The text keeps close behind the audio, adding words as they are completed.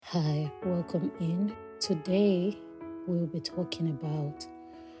Hi, welcome in. Today, we'll be talking about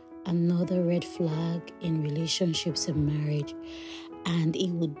another red flag in relationships and marriage, and it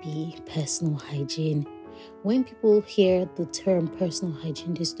would be personal hygiene. When people hear the term personal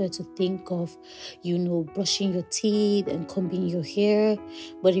hygiene, they start to think of, brushing your teeth and combing your hair,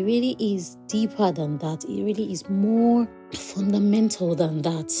 but it really is deeper than that. It really is more fundamental than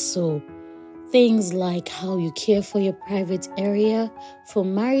that. So, things like how you care for your private area. For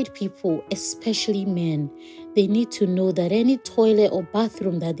married people, especially men, they need to know that any toilet or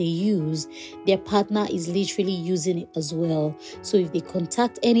bathroom that they use, their partner is literally using it as well. So if they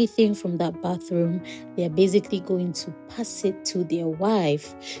contact anything from that bathroom, they're basically going to pass it to their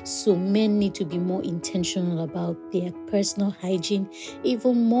wife. So men need to be more intentional about their personal hygiene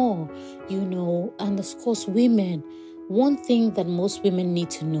even more, and of course women. One thing that most women need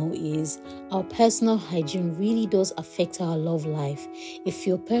to know is our personal hygiene really does affect our love life. If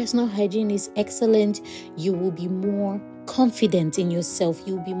your personal hygiene is excellent, you will be more confident in yourself.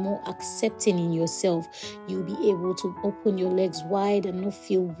 You'll be more accepting in yourself. You'll be able to open your legs wide and not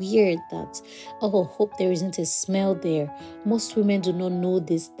feel weird that, hope there isn't a smell there. Most women do not know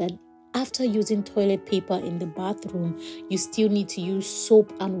this, that after using toilet paper in the bathroom, you still need to use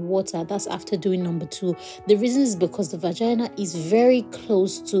soap and water. That's after doing number 2. The reason is because the vagina is very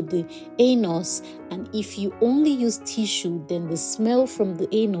close to the anus, and if you only use tissue, then the smell from the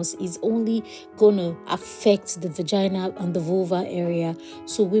anus is only gonna affect the vagina and the vulva area.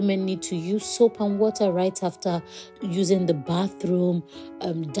 So women need to use soap and water right after using the bathroom,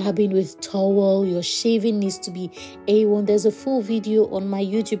 dabbing with towel. Your shaving needs to be A1. There's a full video on my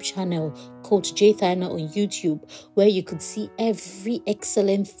YouTube channel, Coach J Thyna on YouTube, where you could see every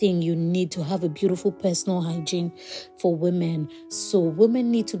excellent thing you need to have a beautiful personal hygiene for women. So women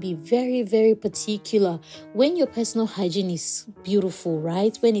need to be very, very particular. When your personal hygiene is beautiful,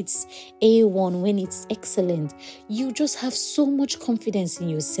 right? When it's A1, when it's excellent, you just have so much confidence in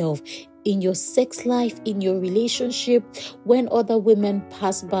yourself, in your sex life, in your relationship. When other women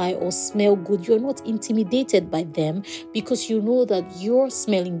pass by or smell good, you're not intimidated by them because you know that you're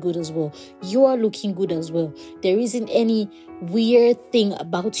smelling good as well. You are looking good as well. There isn't any weird thing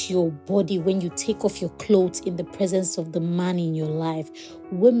about your body when you take off your clothes in the presence of the man in your life.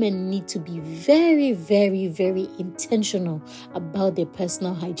 Women need to be very, very, very intentional about their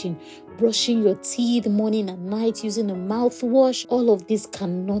personal hygiene. Brushing your teeth morning and night, using a mouthwash, all of this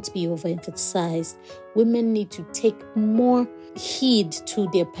cannot be overemphasized. Women need to take more heed to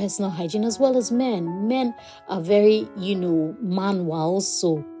their personal hygiene as well as men. Men are very, manual,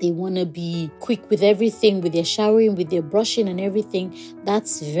 so they want to be quick with everything, with their showering, with their brushing and everything.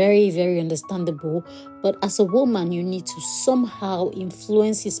 That's very, very understandable. But as a woman, you need to somehow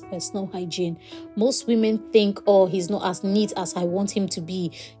influence his personal hygiene. Most women think, he's not as neat as I want him to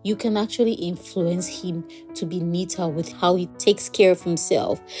be. You can actually influence him to be neater with how he takes care of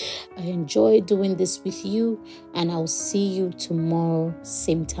himself. I enjoy doing this with you, and I'll see you tomorrow,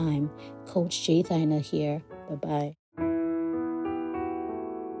 same time. Coach J Thyna here. Bye-bye.